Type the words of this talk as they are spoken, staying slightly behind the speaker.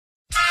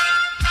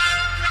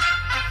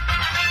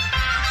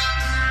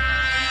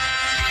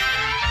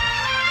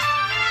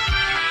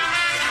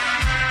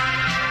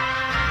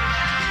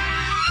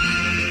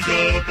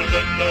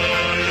Hosana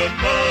ya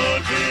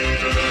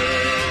majele,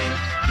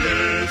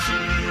 Yesu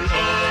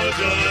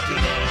aja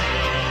tena.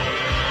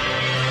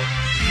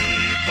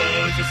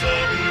 Ipaze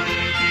sauti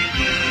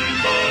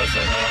imba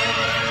sana,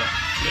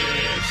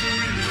 Yesu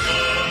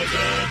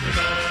aja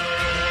tena.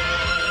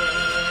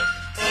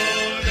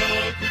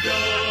 Anakuja,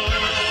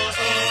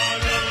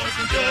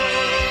 anakuja,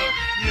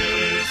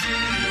 Yesu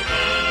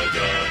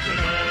aja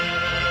tena.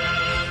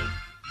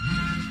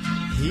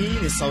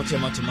 Hii ni sauti ya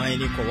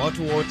matumaini kwa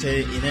watu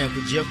wote,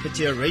 inayokujia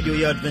kupitia Radio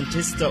ya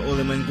Adventista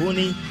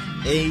Ulimwenguni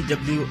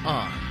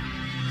AWR.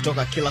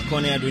 Kutoka kila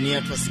kona ya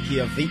dunia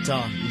twasikia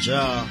vita,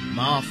 njaa,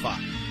 maafa.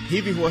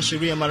 Hivi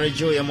huashiria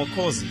marejeo ya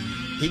Mwokozi.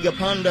 Piga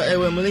panda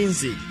ewe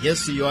mlinzi,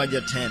 Yesu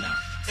yuaja tena.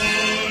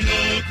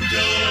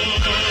 Anakuja,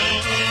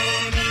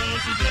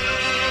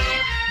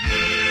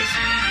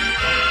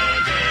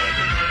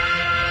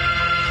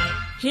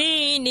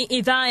 Hii ni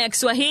idhaa ya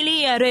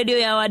Kiswahili ya Radio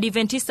ya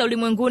Adventista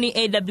Ulimwenguni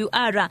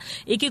AWR,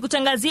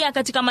 ikikutangazia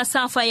katika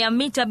masafa ya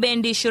mita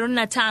bendi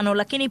 25,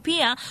 lakini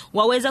pia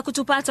waweza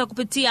kutupata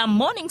kupitia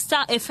Morning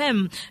Star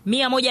FM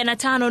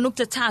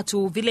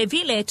 105.3. Vile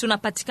vile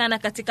tunapatikana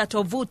katika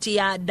tovuti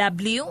ya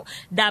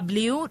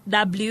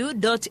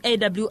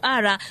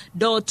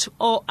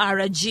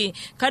www.awr.org.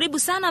 Karibu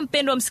sana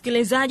mpendwa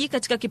msikilizaji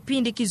katika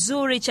kipindi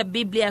kizuri cha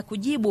Biblia ya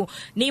Kujibu.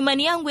 Ni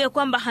imani yangu ya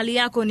kwamba hali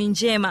yako ni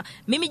njema.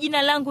 Mimi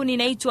jina langu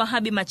naitwa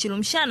Habi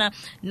Machilumshana,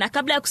 na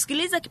kabla ya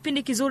kusikiliza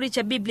kipindi kizuri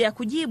cha Biblia ya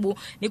Kujibu,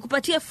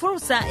 nikupatie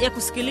fursa ya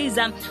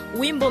kusikiliza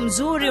wimbo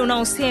mzuri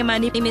unaosema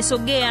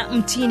nimesogea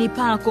mtini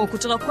pako,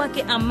 kutoka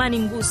kwake Amani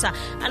Ngusa.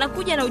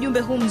 Anakuja na ujumbe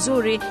huu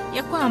mzuri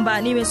ya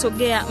kwamba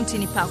nimesogea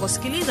mtini pako.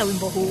 Sikiliza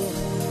wimbo huu.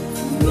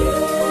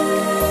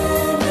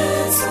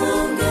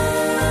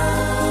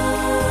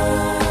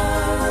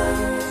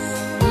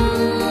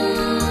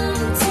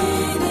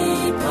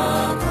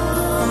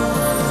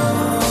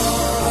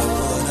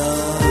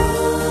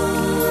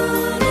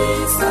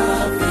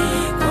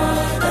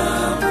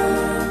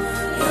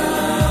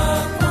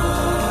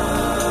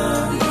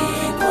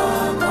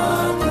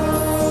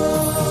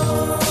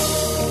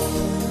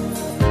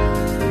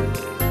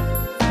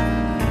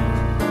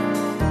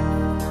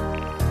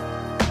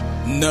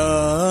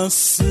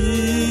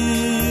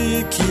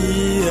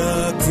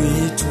 Nasikia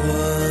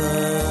kuitwa,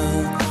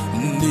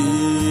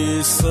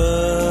 ni sauti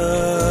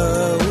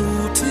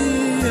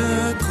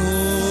yako,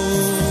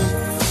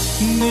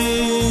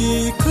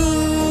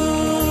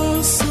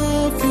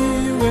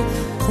 nikasafiwe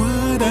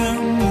kwa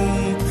damu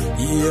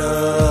ya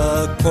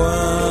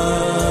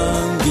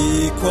kuangikwa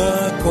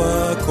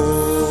kwako.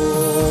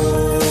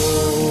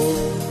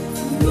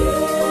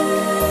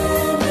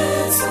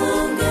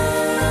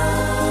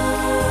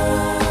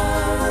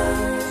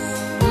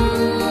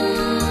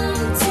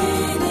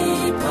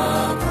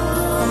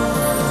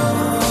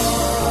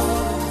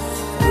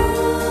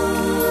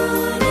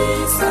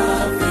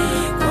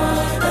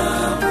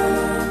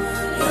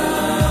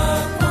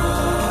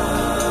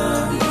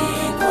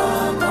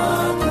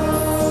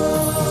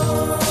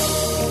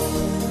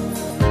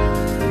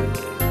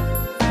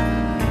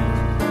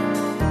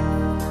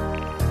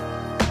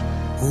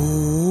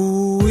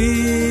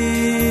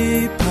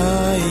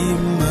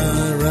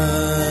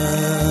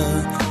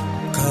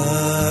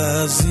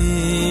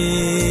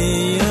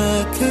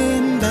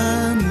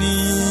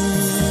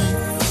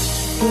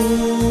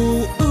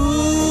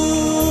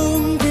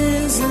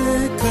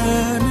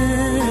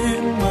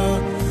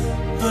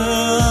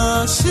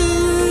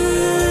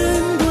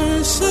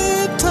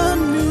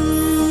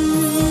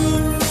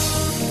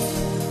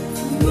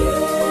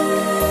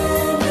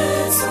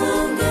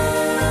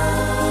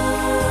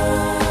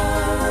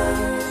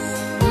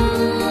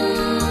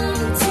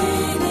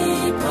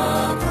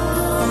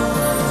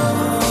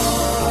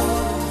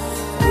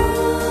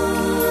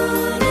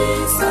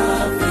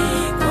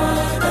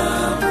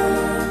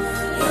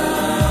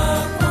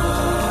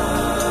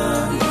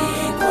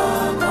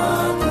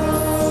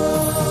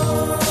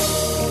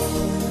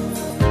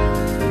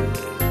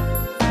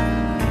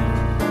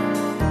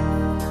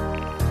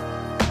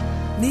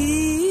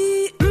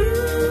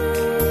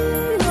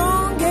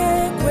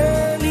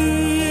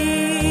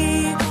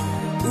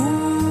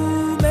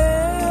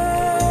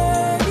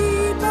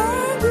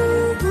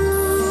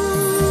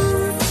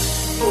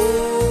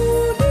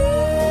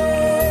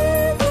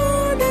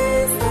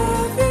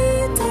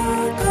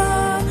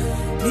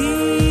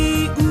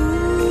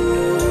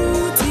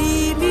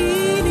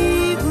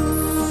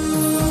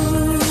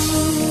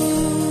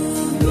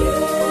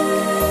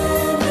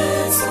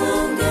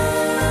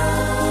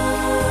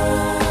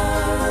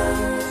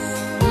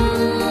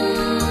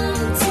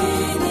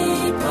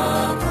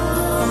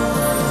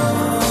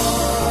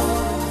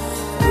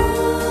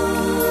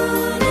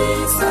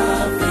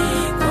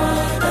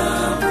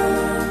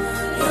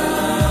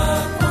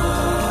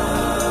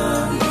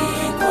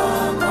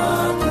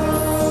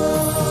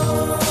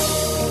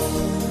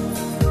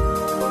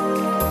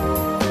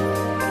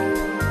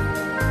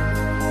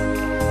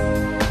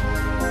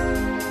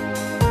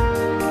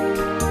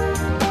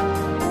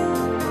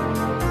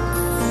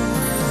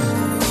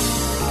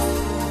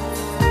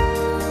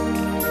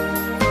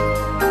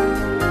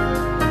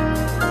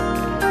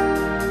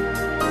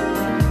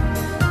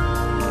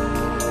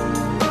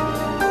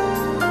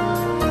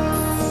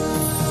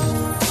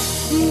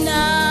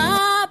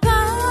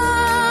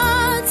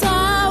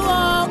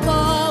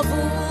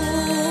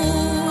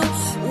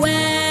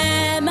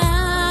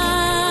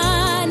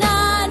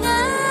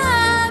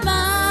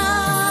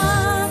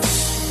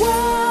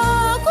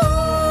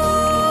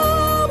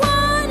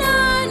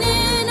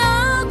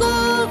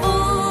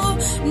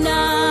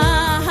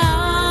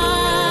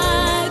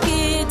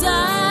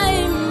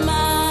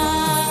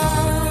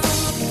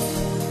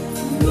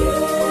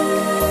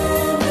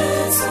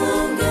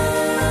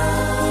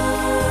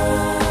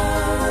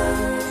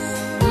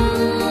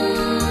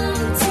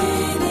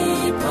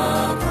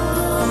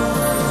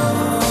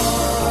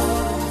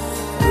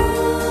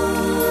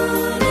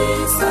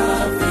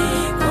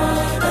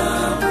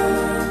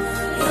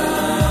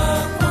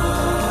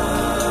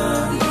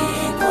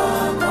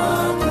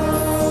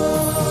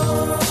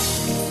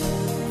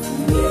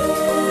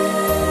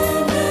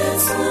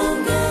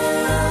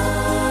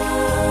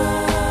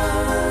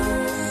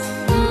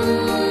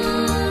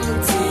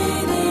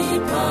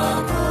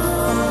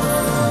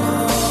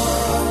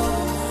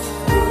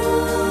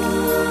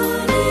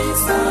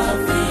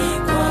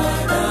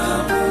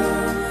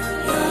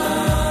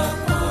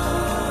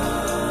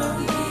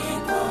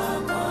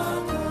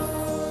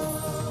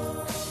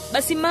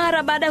 Basi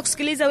mara baada ya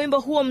kusikiliza wimbo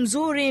huo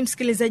mzuri,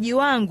 msikilizaji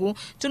wangu,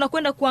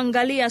 tunakwenda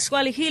kuangalia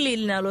swali hili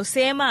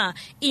linalosema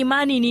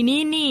imani ni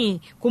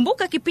nini?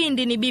 Kumbuka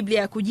kipindi ni Biblia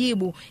ya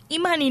kujibu.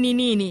 Imani ni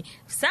nini?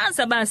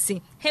 Sasa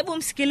basi, hebu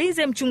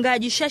msikilize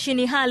mchungaji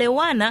Shashini Hale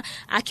Wana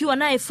akiwa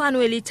naye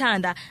Fanuel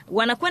Tanda.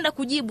 Wanakwenda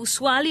kujibu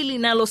swali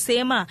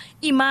linalosema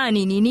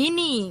imani ni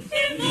nini?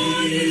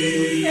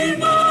 Imani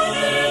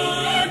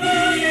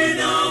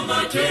na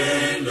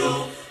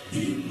matendo,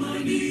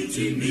 imani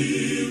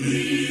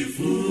timilifu.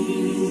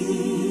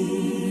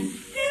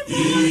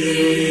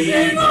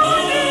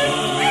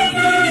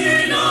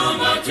 Imani na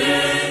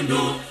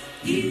matendo,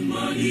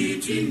 imani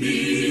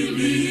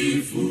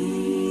timilifu.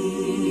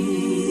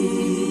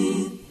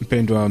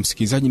 Mpendwa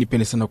msikilizaji,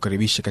 nipende sana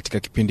kukaribisha katika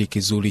kipindi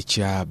kizuri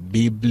cha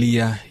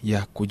Biblia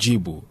ya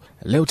kujibu.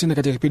 Leo tena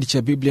katika kipindi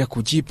cha Biblia ya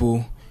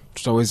kujibu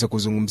tutaweza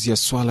kuzungumzia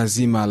swala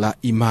zima la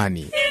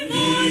imani.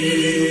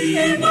 Imani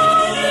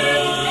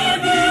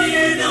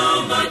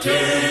na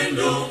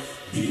matendo,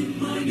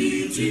 imani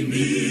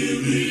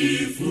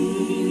timilifu.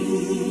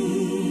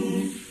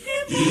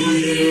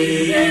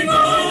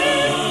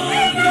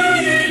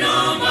 Imani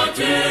na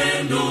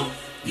matendo,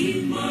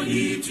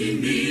 imani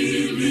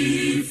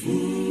timilifu.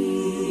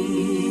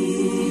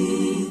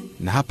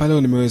 Na hapa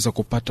leo nimeweza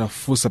kupata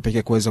fursa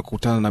pekee kuweza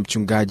kukutana na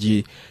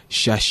mchungaji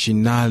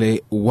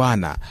Shashinale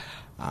Wana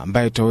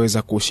ambaye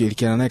tutaweza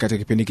kushirikiana naye katika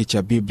kipindi hiki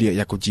cha Biblia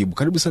ya kujibu.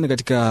 Karibu sana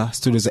katika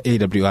studio za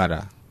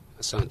AWR.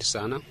 Asante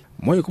sana.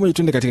 Moja kwa moja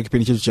tuende katika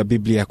kipindi chetu cha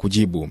Biblia ya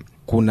kujibu.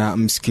 Kuna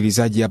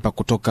msikilizaji hapa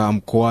kutoka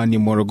mkoani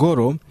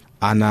Morogoro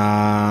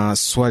ana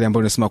swali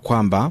ambalo linasema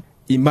kwamba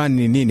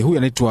imani ni nini? Huyu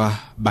anaitwa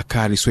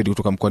Bakari Swedi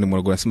kutoka mkoani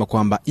Morogoro. Anasema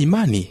kwamba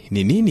imani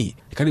ni nini?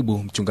 Karibu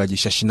mchungaji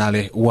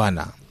Shashinale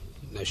Wana.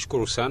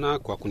 Nashukuru sana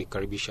kwa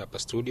kunikaribisha hapa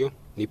studio.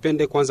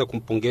 Nipende kwanza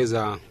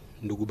kumpongeza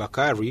ndugu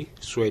Bakari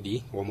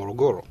Swedi wa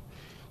Morogoro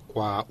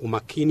kwa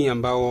umakini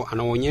ambao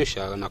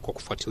anaonyesha na kwa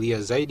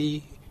kufuatilia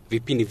zaidi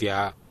vipindi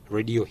vya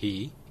radio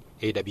hii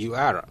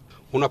AWR.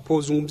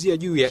 Unapozungumzia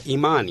juu ya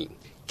imani,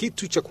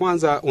 kitu cha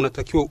kwanza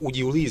unatakiwa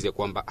ujiulize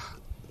kwamba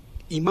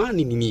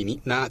imani ni nini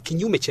na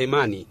kinyume cha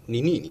imani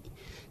ni nini.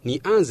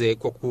 Nianze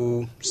kwa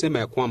kusema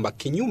ya kwamba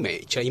kinyume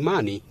cha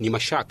imani ni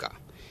mashaka.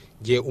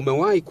 Je,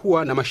 umewahi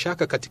kuwa na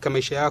mashaka katika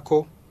maisha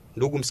yako,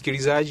 ndugu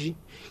msikilizaji?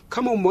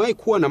 Kama umewahi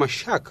kuwa na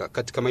mashaka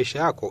katika maisha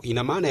yako,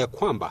 ina maana ya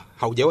kwamba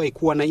haujawahi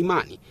kuwa na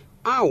imani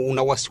au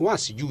una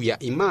wasiwasi juu ya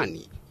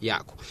imani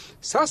yako.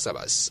 Sasa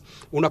basi,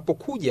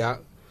 unapokuja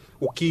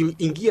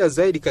ukiingia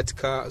zaidi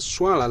katika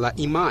swala la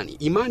imani,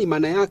 imani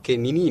maana yake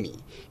ni nini?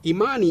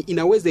 Imani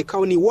inaweza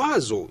ikawa ni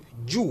wazo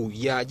juu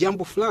ya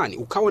jambo fulani.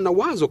 Ukawa na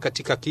wazo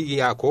katika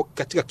yako,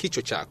 katika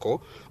kichwa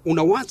chako,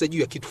 unawaza juu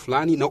ya kitu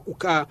fulani na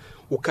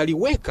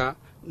ukaliweka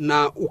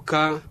na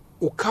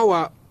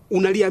ukawa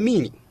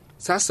unaliamini.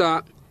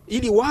 Sasa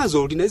ili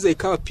wazo linaweza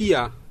ikawa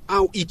pia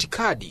au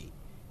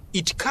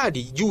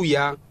itikadi juu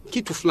ya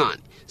kitu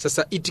fulani.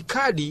 Sasa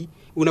itikadi,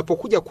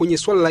 unapokuja kwenye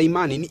swala la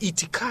imani, ni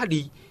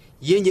itikadi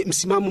yenye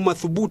msimamo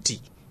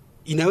madhubuti.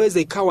 Inaweza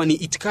ikawa ni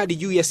itikadi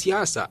juu ya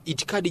siasa,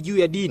 itikadi juu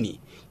ya dini.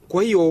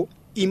 Kwa hiyo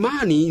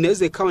imani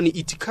inaweza ikawa ni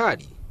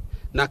itikadi,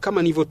 na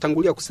kama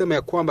nilivyotangulia kusema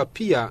ya kwamba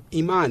pia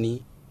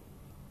imani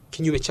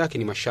kinyume chake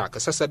ni mashaka.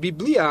 Sasa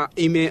Biblia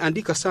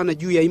imeandika sana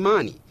juu ya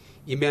imani.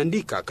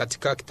 Imeandika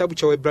katika kitabu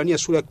cha Waebrania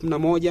sura ya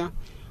 11,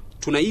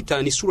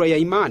 tunaita ni sura ya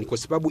imani kwa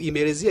sababu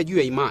imeelezea juu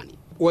ya imani.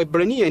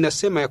 Waebrania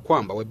inasema ya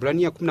kwamba,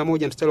 Waebrania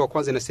 11 mstari wa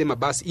kwanza inasema,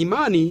 basi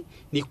imani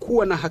ni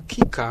kuwa na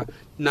hakika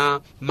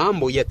na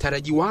mambo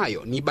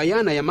yatarajiwayo, ni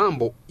bayana ya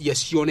mambo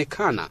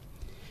yasionekana.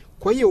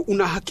 Kwa hiyo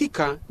una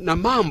hakika na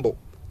mambo,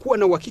 kuwa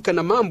na uhakika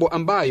na mambo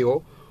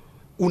ambayo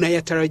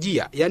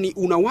unayatarajia. Yani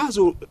una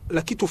wazo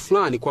la kitu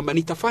fulani kwamba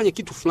nitafanya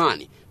kitu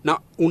fulani na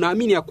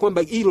unaamini ya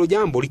kwamba hilo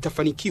jambo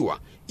litafanikiwa.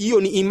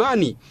 Hiyo ni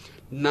imani.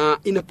 Na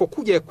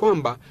inapokuja ya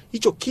kwamba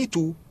hicho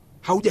kitu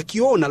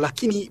haujakiona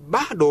lakini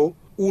bado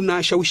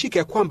unashawishika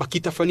ya kwamba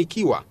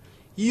kitafanikiwa,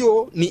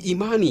 hiyo ni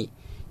imani.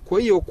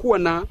 Kwa hiyo kuwa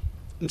na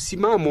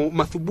msimamo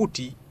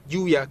madhubuti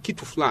juu ya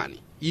kitu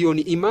fulani, hiyo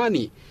ni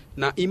imani.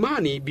 Na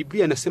imani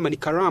Biblia inasema ni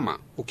karama.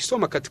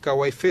 Ukisoma katika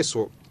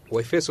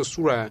Waefeso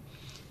sura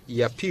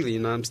ya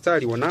 2 na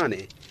mstari wa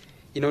 8,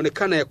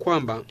 inaonekana ya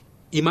kwamba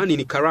imani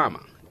ni karama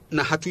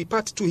na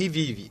hatuipati tu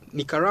hivi hivi,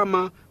 ni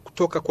karama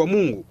kutoka kwa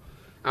Mungu.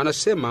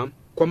 Anasema,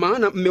 kwa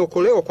maana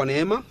mmeokolewa kwa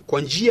neema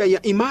kwa njia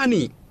ya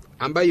imani,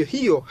 ambayo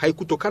hiyo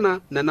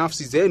haikutokana na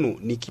nafsi zenu,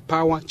 ni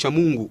kipawa cha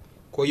Mungu.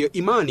 Kwa hiyo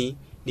imani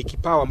ni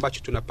kipawa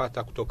ambacho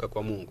tunapata kutoka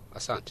kwa Mungu.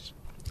 Asante.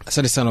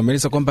 Asante sana.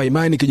 Umeeleza kwamba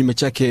imani kinyume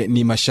chake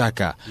ni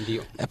mashaka.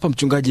 Ndio. Hapa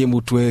mchungaji,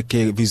 hebu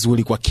tuweke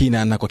vizuri kwa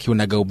kina na kwa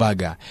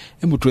kiunagaubaga.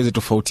 Hebu tuweze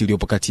tofauti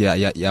iliyopo kati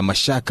ya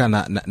mashaka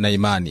na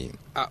imani.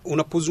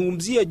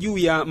 Unapozungumzia juu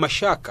ya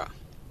mashaka,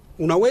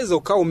 unaweza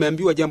ukawa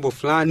umeambiwa jambo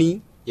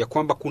fulani ya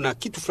kwamba kuna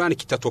kitu fulani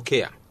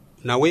kitatokea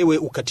na wewe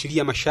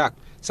ukatilia mashaka.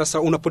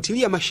 Sasa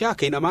unapotilia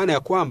mashaka, ina maana ya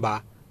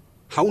kwamba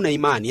hauna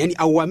imani, yani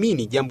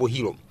hauamini jambo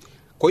hilo.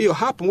 Kwa hiyo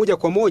hapo moja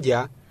kwa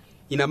moja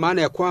ina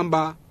maana ya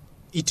kwamba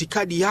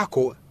itikadi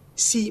yako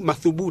si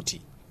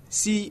madhubuti,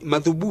 si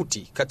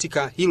madhubuti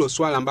katika hilo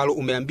swala ambalo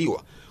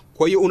umeambiwa.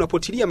 Kwa hiyo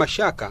unapotilia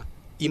mashaka,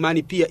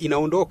 imani pia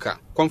inaondoka.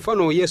 Kwa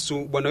mfano,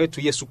 Bwana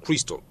wetu Yesu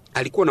Kristo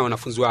alikuwa na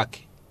wanafunzi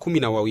wake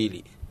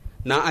 12,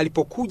 na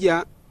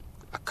alipokuja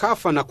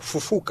akafa na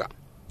kufufuka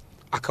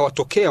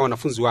akawatokea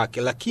wanafunzi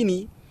wake,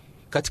 lakini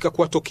katika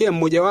kuwatokea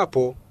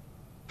mmojawapo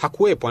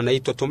hakuwepo,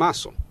 anaitwa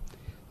Tomaso.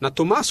 Na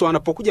Tomaso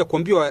anapokuja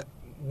kuambiwa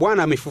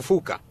Bwana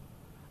amefufuka,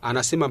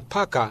 anasema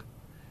mpaka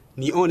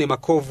nione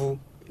makovu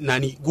na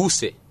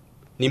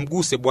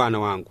nimguse Bwana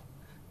wangu.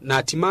 Na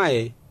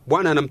hatimaye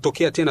Bwana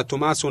anamtokea tena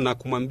Tomaso na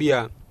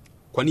kumwambia,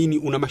 kwa nini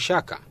una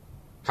mashaka?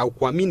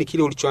 Haukuamini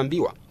kile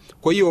ulichoambiwa.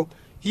 Kwa hiyo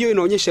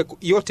inaonyesha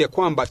yote ya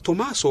kwamba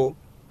Tomaso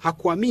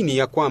hakuamini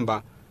ya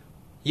kwamba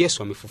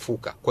Yesu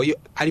amefufuka. Kwa hiyo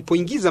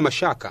alipoingiza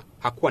mashaka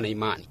hakuwa na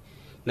imani.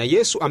 Na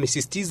Yesu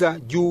amesisitiza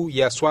juu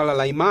ya swala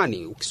la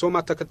imani. Ukisoma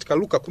hata katika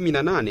Luka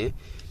 18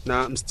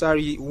 na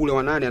mstari ule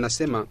wa 8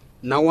 anasema,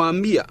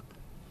 nawaambia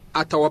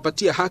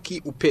atawapatia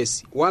haki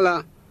upesi,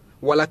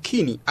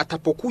 walakini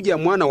atapokuja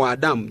Mwana wa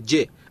Adamu,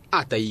 je,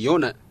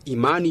 ataiona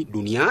imani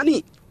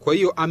duniani? Kwa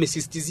hiyo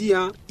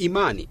amesisitizia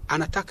imani.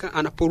 Anataka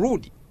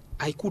anaporudi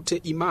aikute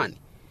imani.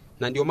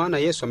 Na ndio maana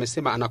Yesu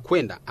amesema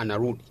anakwenda,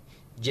 anarudi.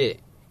 Je,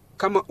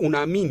 kama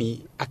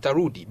unaamini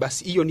atarudi,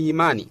 basi hiyo ni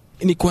imani.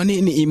 Ni kwa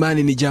nini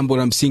imani ni jambo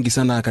la msingi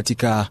sana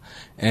katika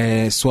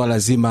swala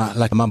zima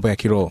la mambo ya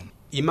kiroho?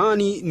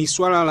 Imani ni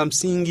swala la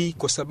msingi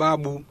kwa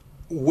sababu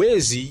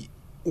uwezi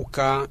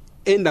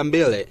ukaenda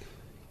mbele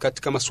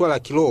katika masuala ya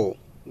kiroho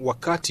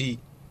wakati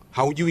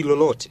haujui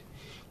lolote.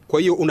 Kwa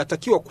hiyo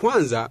unatakiwa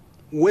kwanza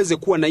uweze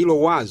kuwa na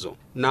hilo wazo,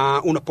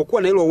 na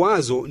unapokuwa na hilo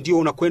wazo ndio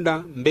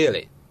unakwenda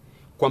mbele,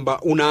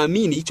 kwamba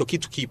unaamini hicho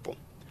kitu kipo.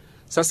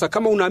 Sasa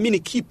kama unaamini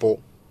kipo,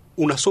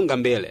 unasonga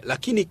mbele.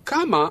 Lakini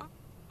kama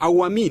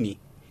hauamini,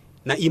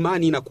 na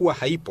imani inakuwa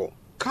haipo.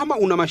 Kama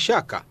una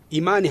mashaka,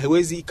 imani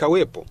haiwezi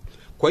ikawepo.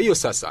 Kwa hiyo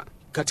sasa,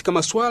 katika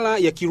masuala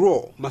ya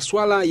kiroho,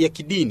 masuala ya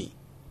kidini,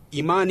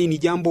 imani ni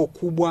jambo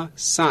kubwa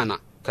sana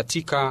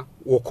katika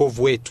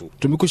wokovu wetu.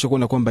 Tumekwisha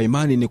kuona kwamba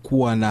imani ni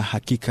kuwa na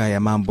hakika ya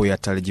mambo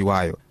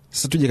yatarajiwayo.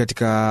 Sasa tuje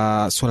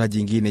katika swala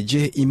jingine.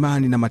 Je,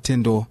 imani na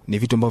matendo ni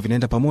vitu ambavyo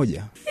vinaenda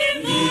pamoja?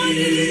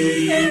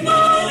 Imani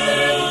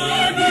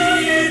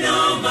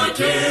na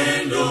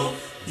matendo,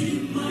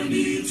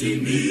 imani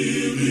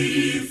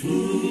timilifu.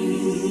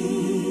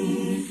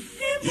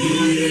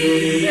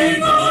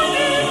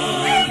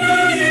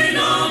 Imani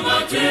na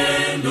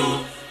matendo,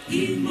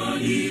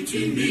 imani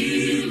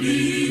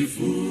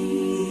timilifu.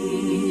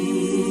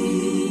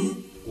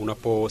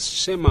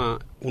 Unaposema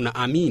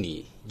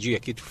unaamini juu ya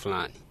kitu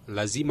fulani,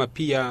 lazima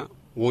pia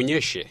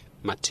uonyeshe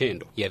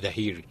matendo ya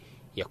dhahiri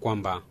ya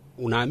kwamba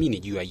unaamini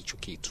juu ya hicho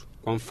kitu.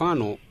 Kwa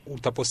mfano,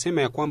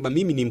 utaposema ya kwamba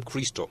mimi ni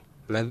Mkristo,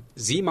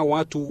 lazima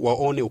watu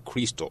waone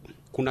Ukristo.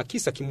 Kuna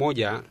kisa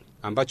kimoja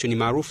ambacho ni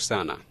maarufu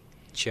sana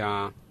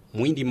cha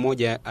mwindi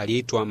mmoja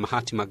aliyeitwa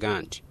Mahatma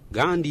Gandhi.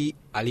 Gandhi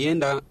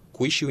alienda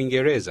kuishi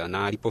Uingereza,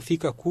 na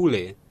alipofika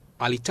kule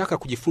alitaka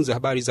kujifunza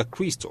habari za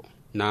Kristo.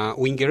 Na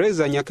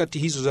Uingereza nyakati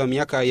hizo za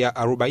miaka ya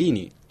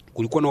 40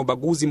 kulikuwa na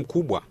ubaguzi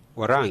mkubwa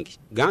wa rangi.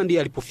 Gandhi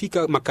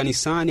alipofika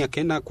makanisani,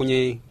 akaenda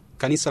kwenye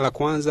kanisa la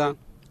kwanza,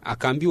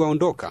 akaambiwa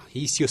ondoka,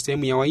 hii sio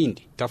sehemu ya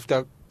Wahindi,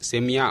 tafuta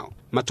sehemu yao.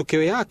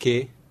 Matokeo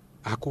yake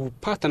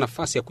hakupata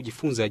nafasi ya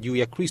kujifunza juu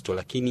ya Kristo,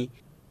 lakini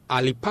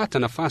alipata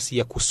nafasi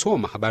ya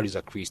kusoma habari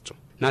za Kristo.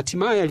 Na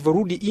hatimaye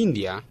alivyorudi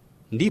India,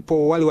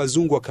 ndipo wale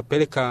wazungu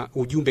wakapeleka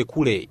ujumbe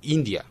kule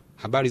India,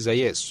 habari za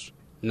Yesu.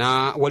 Na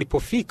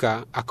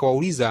walipofika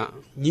akawauliza,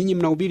 nyinyi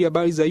mnahubiri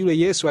habari za yule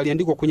Yesu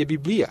aliandikwa kwenye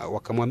Biblia?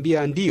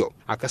 Wakamwambia ndio.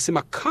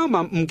 Akasema,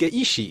 kama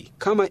mngeishi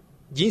kama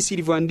jinsi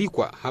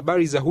ilivyoandikwa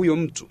habari za huyo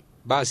mtu,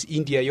 basi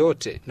India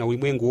yote na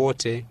ulimwengu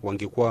wote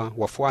wangekuwa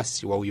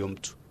wafuasi wa huyo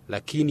mtu.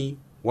 Lakini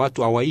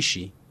watu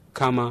hawaishi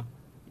kama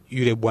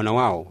yule bwana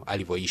wao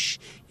alivyoishi.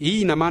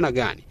 Hii ina maana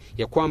gani?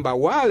 Ya kwamba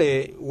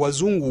wale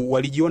wazungu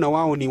walijiona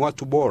wao ni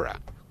watu bora.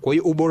 Kwa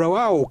hiyo ubora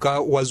wao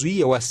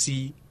ukawazuia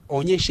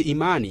wasionyeshe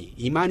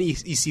imani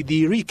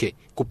isidhihirike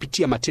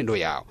kupitia matendo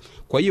yao.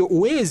 Kwa hiyo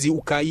uwezi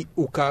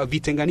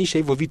ukavitenganisha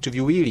hivyo vitu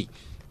viwili,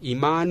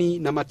 imani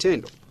na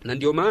matendo. Na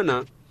ndio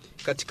maana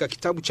katika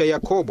kitabu cha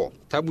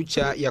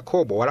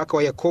Yakobo, waraka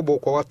wa Yakobo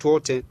kwa watu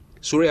wote,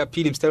 sura ya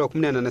 2 mstari wa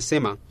 14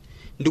 anasema,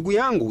 ndugu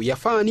yangu,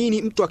 yafaa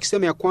nini mtu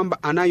akisema ya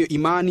kwamba anayo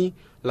imani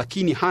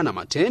lakini hana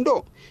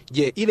matendo?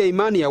 Je, ile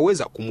imani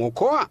yaweza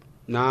kumwokoa?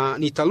 Na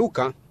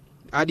nitaluka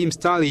hadi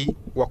mstari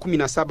wa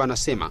 17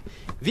 anasema,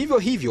 vivyo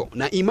hivyo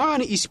na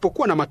imani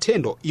isipokuwa na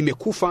matendo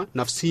imekufa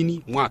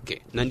nafsini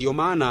mwake. Na ndio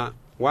maana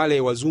wale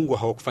wazungu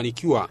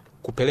hawakufanikiwa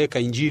kupeleka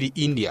injili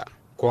India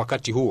kwa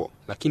wakati huo,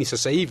 lakini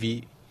sasa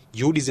hivi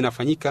juhudi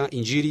zinafanyika,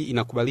 injili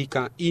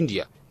inakubalika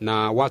India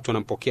na watu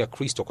wanampokea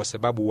Kristo kwa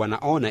sababu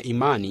wanaona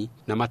imani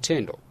na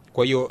matendo.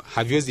 Kwa hiyo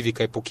haviwezi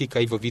vikaepukika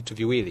hivyo vitu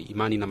viwili,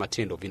 imani na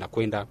matendo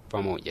vinakwenda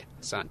pamoja.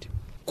 Asante.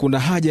 Kuna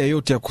haja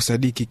yote ya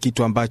kusadiki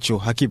kitu ambacho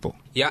hakipo?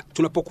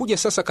 Tunapokuja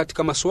sasa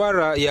katika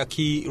masuala ya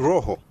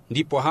kiroho,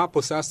 ndipo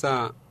hapo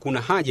sasa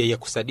kuna haja ya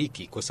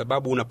kusadiki, kwa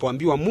sababu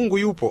unapoambiwa Mungu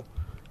yupo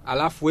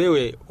alafu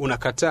wewe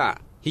unakataa,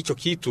 hicho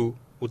kitu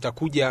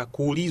utakuja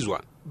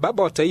kuulizwa.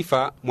 Baba wa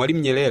taifa Mwalimu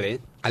Nyerere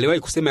aliwahi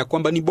kusema ya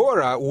kwamba ni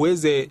bora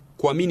uweze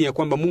kuamini ya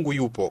kwamba Mungu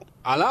yupo,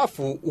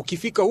 alafu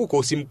ukifika huko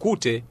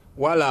usimkute,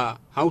 wala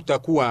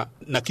hautakuwa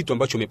na kitu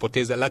ambacho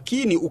umepoteza.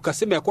 Lakini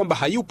ukasema ya kwamba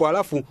hayupo,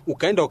 alafu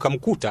ukaenda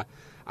ukamkuta,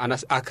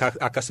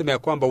 akasema ya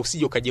kwamba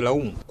usije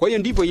ukajilaumu. Kwa hiyo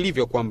ndivyo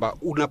ilivyo, kwamba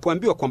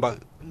unapoambiwa kwamba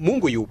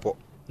Mungu yupo,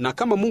 na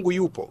kama Mungu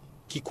yupo,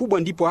 kikubwa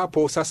ndipo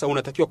hapo sasa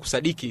unatakiwa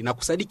kusadiki, na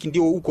kusadiki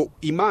ndio huko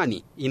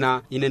imani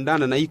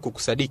inaendana na iko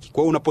kusadiki.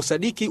 Kwa hiyo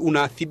unaposadiki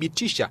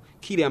unathibitisha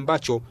kile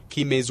ambacho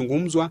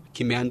kimezungumzwa,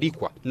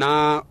 kimeandikwa.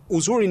 Na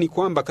uzuri ni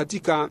kwamba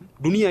katika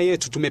dunia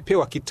yetu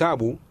tumepewa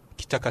kitabu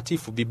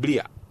kitakatifu,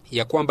 Biblia,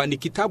 ya kwamba ni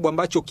kitabu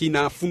ambacho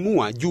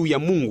kinafunua juu ya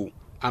Mungu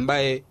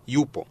ambaye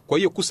yupo. Kwa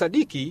hiyo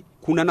kusadiki,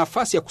 kuna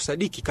nafasi ya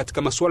kusadiki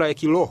katika masuala ya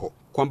kiroho,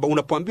 kwamba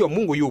unapoambiwa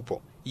Mungu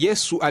yupo,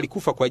 Yesu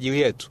alikufa kwa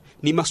ajili yetu,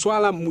 ni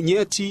masuala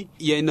nyeti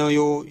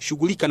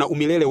yanayoshughulika na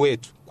umilele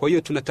wetu. Kwa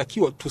hiyo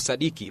tunatakiwa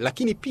tusadiki,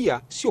 lakini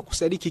pia sio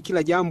kusadiki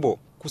kila jambo,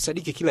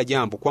 kusadiki kila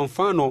jambo. Kwa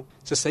mfano,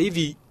 sasa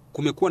hivi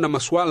kumekuwa na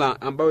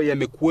masuala ambayo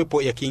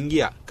yamekuwepo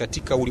yakiingia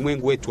katika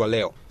ulimwengu wetu wa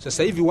leo.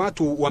 Sasa hivi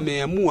watu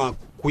wameamua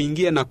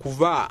kuingia na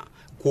kuvaa,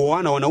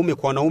 kuoana wanaume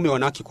kwa wanaume,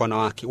 wanawake kwa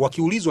wanawake.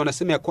 Wakiulizwa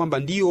wanasema ya kwamba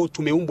ndio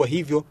tumeumbwa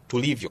hivyo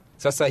tulivyo.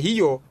 Sasa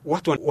hiyo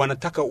watu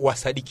wanataka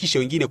wasadikishe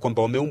wengine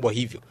kwamba wameumbwa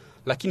hivyo,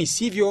 lakini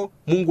sivyo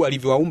Mungu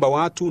alivyowaumba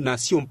watu, na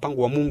sio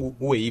mpango wa Mungu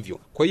uwe hivyo.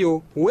 Kwa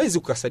hiyo huwezi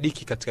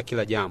ukasadiki katika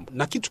kila jambo.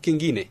 Na kitu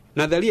kingine,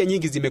 nadharia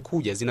nyingi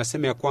zimekuja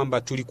zinasema ya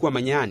kwamba tulikuwa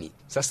manyani.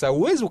 Sasa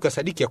huwezi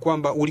ukasadiki ya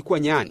kwamba ulikuwa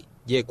nyani.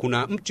 Je,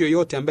 kuna mtu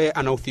yoyote ambaye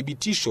ana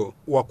uthibitisho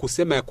wa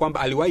kusema ya kwamba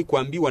aliwahi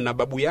kuambiwa na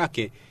babu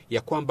yake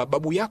ya kwamba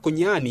babu yako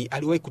nyani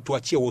aliwahi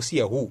kutuachia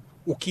wosia huu?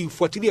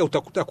 Ukifuatilia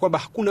utakuta kwamba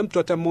hakuna mtu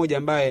hata mmoja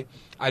ambaye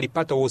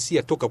alipata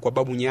wosia toka kwa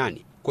babu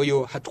nyani. Kwa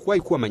hiyo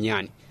hatukuwahi kuwa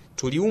manyani.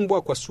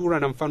 Tuliumbwa kwa sura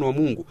na mfano wa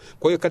Mungu.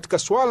 Kwa hiyo katika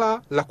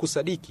swala la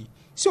kusadiki,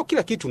 sio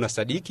kila kitu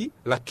unasadiki,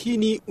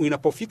 lakini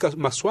inapofika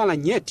masuala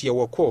nyeti ya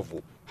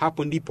wokovu,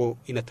 hapo ndipo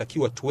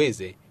inatakiwa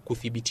tuweze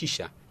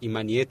kuthibitisha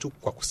imani yetu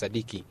kwa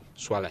kusadiki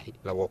swala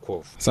la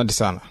wokovu. Asante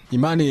sana.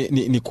 Imani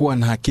ni kuwa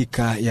na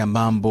hakika ya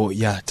mambo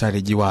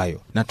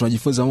yatarajiwayo, na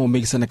tunajifunza mambo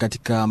mengi sana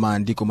katika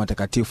maandiko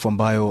matakatifu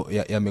ambayo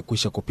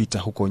yamekwisha kupita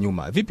huko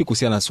nyuma. Vipi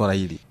kuhusiana na swala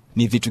hili?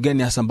 Ni vitu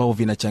gani hasa ambavyo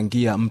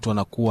vinachangia mtu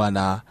anakuwa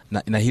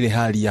na ile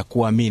hali ya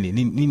kuamini?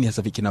 Nini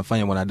hasa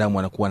kinafanya mwanadamu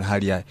anakuwa na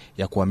hali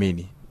ya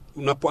kuamini?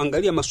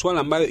 Unapoangalia masuala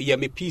ambayo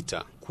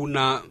yamepita,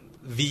 kuna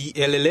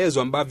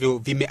vielelezo ambavyo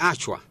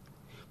vimeachwa.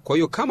 Kwa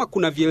hiyo kama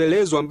kuna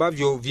vielelezo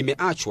ambavyo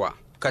vimeachwa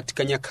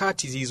katika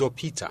nyakati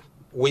zilizopita,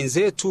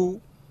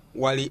 wenzetu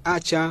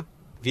waliacha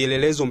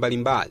vielelezo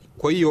mbalimbali.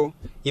 Kwa hiyo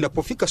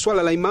inapofika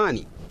swala la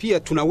imani, pia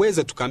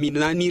tunaweza tukaamini,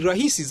 na ni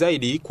rahisi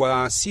zaidi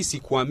kwa sisi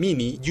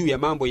kuamini juu ya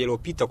mambo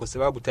yaliyopita kwa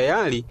sababu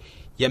tayari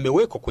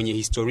yamewekwa kwenye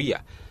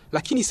historia.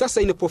 Lakini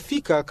sasa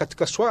inapofika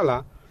katika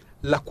swala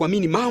la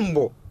kuamini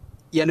mambo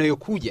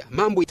yanayokuja,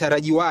 mambo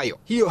yatarajiwayo,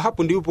 hiyo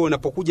hapo ndipo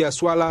unapokuja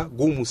swala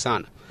gumu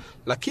sana.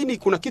 Lakini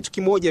kuna kitu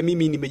kimoja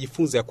mimi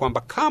nimejifunza ya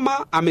kwamba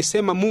kama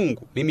amesema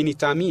Mungu, mimi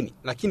nitaamini.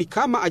 Lakini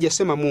kama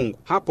hajasema Mungu,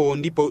 hapo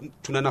ndipo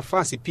tuna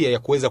nafasi pia ya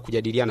kuweza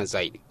kujadiliana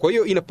zaidi. Kwa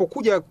hiyo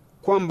inapokuja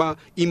kwamba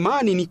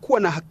imani ni kuwa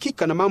na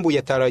hakika na mambo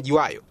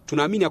yatarajiwayo,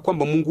 tunaamini ya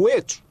kwamba Mungu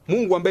wetu,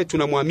 Mungu ambaye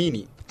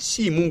tunamwamini,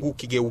 si Mungu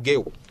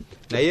kigeugeu.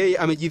 Na yeye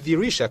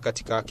amejidhihirisha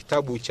katika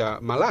kitabu cha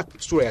Malaki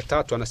sura ya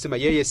 3, anasema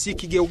yeye si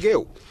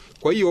kigeugeu.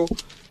 Kwa hiyo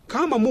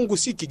kama Mungu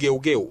si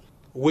kigeugeu,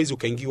 huwezi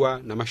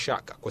ukaingiwa na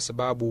mashaka, kwa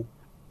sababu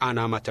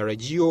ana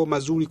matarajio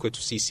mazuri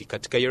kwetu sisi.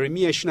 Katika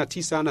Yeremia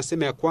 29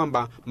 anasema ya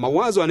kwamba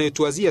mawazo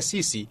anayotuwazia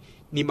sisi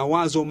ni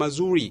mawazo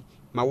mazuri,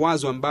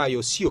 mawazo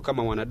ambayo sio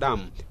kama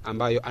wanadamu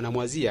ambayo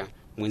anamwazia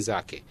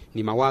mwenzake.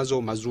 Ni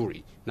mawazo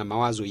mazuri na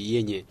mawazo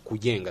yenye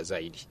kujenga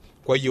zaidi.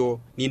 Kwa hiyo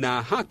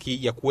nina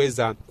haki ya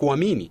kuweza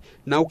kuamini.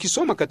 Na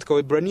ukisoma katika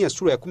Waebrania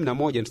sura ya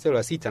 11 mstari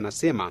wa 6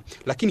 anasema,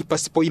 lakini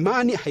pasipo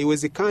imani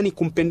haiwezekani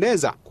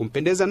kumpendeza.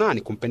 Kumpendeza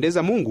nani?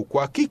 Kumpendeza Mungu.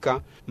 Kwa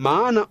hakika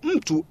maana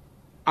mtu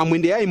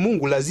amwendeaye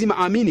Mungu lazima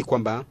amini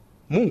kwamba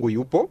Mungu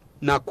yupo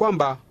na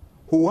kwamba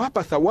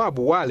huwapa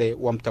thawabu wale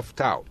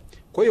wamtafutao.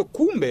 Kwa hiyo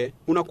kumbe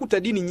unakuta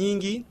dini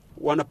nyingi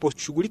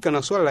wanaposhughulika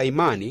na swala la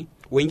imani,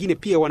 wengine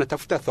pia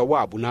wanatafuta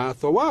thawabu, na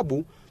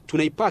thawabu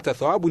tunaipata,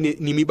 thawabu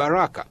ni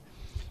mibaraka.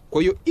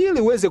 Kwa hiyo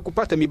ili uweze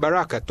kupata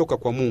mibaraka toka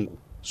kwa Mungu,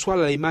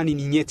 swala la imani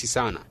ni nyeti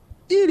sana.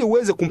 Ili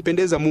uweze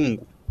kumpendeza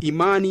Mungu,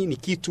 imani ni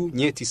kitu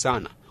nyeti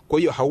sana. Kwa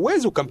hiyo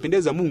hauwezi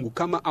ukampendeza Mungu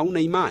kama hauna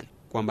imani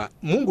kwamba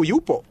Mungu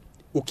yupo.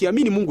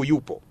 Ukiamini Mungu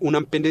yupo,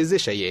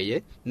 unampendezesha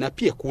yeye, na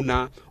pia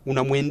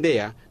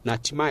unamwendea, na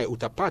hatimaye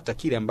utapata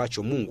kile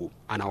ambacho Mungu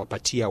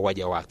anawapatia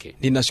waja wake.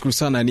 Ninashukuru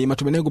sana. Ni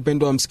matumaini yangu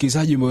mpendwa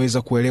msikilizaji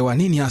umeweza kuelewa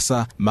nini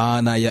hasa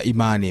maana ya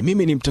imani.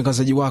 Mimi ni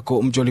mtangazaji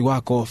wako, mjoli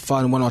wako,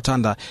 Fan Mwana wa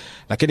Tanda.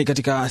 Lakini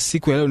katika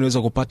siku ya leo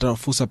niweza kupata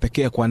fursa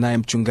pekee kwa naye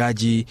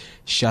mchungaji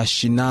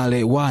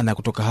Shashinale Wana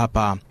kutoka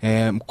hapa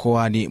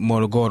mkoani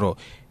Morogoro.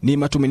 Ni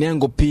matumaini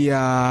yangu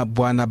pia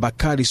Bwana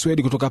Bakari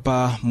Swedi kutoka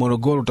hapa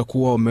Morogoro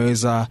utakuwa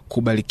umeweza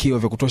kubarikiwa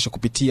vya kutosha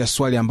kupitia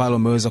swali ambalo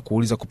umeweza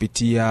kuuliza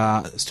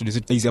kupitia studio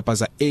zetu hizi hapa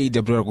za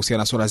AWR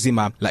kuhusiana na swala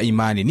zima la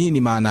imani.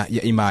 Nini maana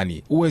ya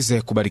imani?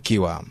 Uweze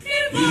kubarikiwa.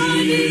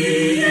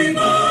 Imani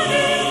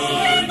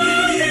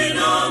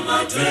na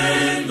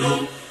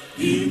matendo,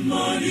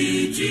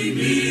 imani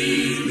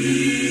timilifu.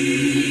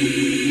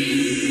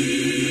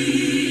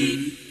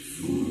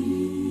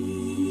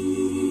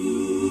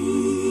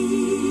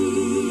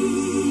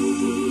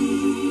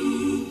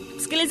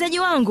 Msikilizaji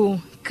wangu,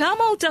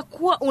 kama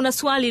utakuwa una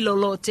swali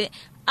lolote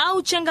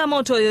au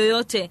changamoto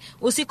yoyote,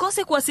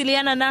 usikose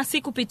kuwasiliana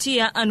nasi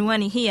kupitia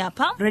anwani hii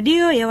hapa: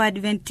 Radio ya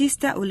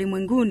Waadventista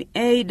Ulimwenguni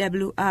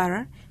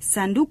AWR,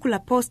 sanduku la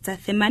posta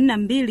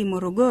 82,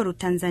 Morogoro,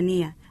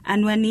 Tanzania.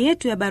 Anwani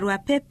yetu ya barua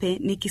pepe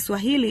ni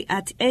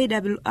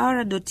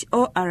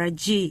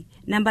kiswahili@awr.org.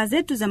 Namba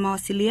zetu za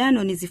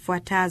mawasiliano ni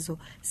zifuatazo: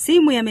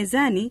 simu ya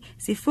mezani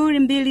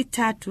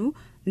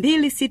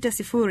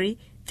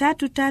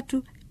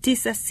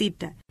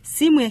 0232603396,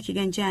 simu ya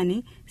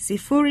kiganjani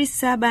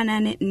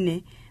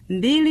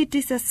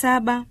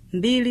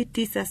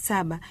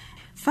 0784297297,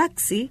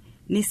 faksi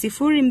ni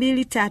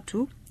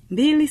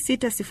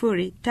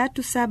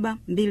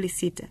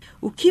 0232603726.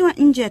 Ukiwa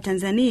nje ya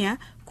Tanzania,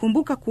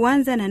 kumbuka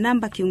kuanza na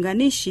namba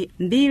kiunganishi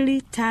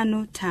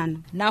 255.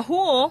 Na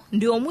huo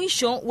ndio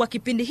mwisho wa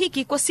kipindi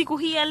hiki kwa siku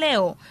hii ya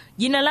leo.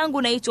 Jina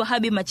langu naitwa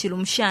Habi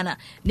Machilumshana.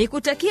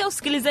 Nikutakia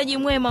usikilizaji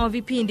mwema wa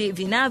vipindi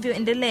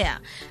vinavyoendelea.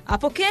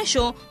 Hapo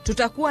kesho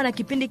tutakuwa na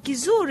kipindi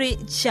kizuri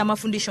cha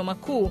mafundisho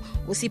makuu,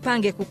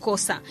 usipange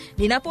kukosa.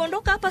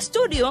 Ninapoondoka hapa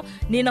studio,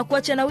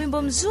 ninakuacha na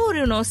wimbo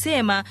mzuri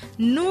unaosema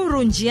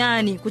Nuru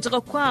Njiani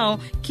kutoka kwao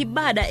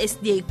Kibada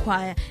SDA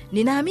Choir.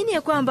 Ninaamini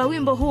ya kwamba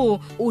wimbo huu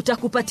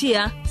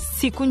utakupatia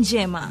siku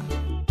njema.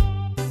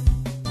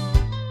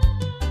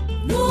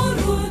 Nuru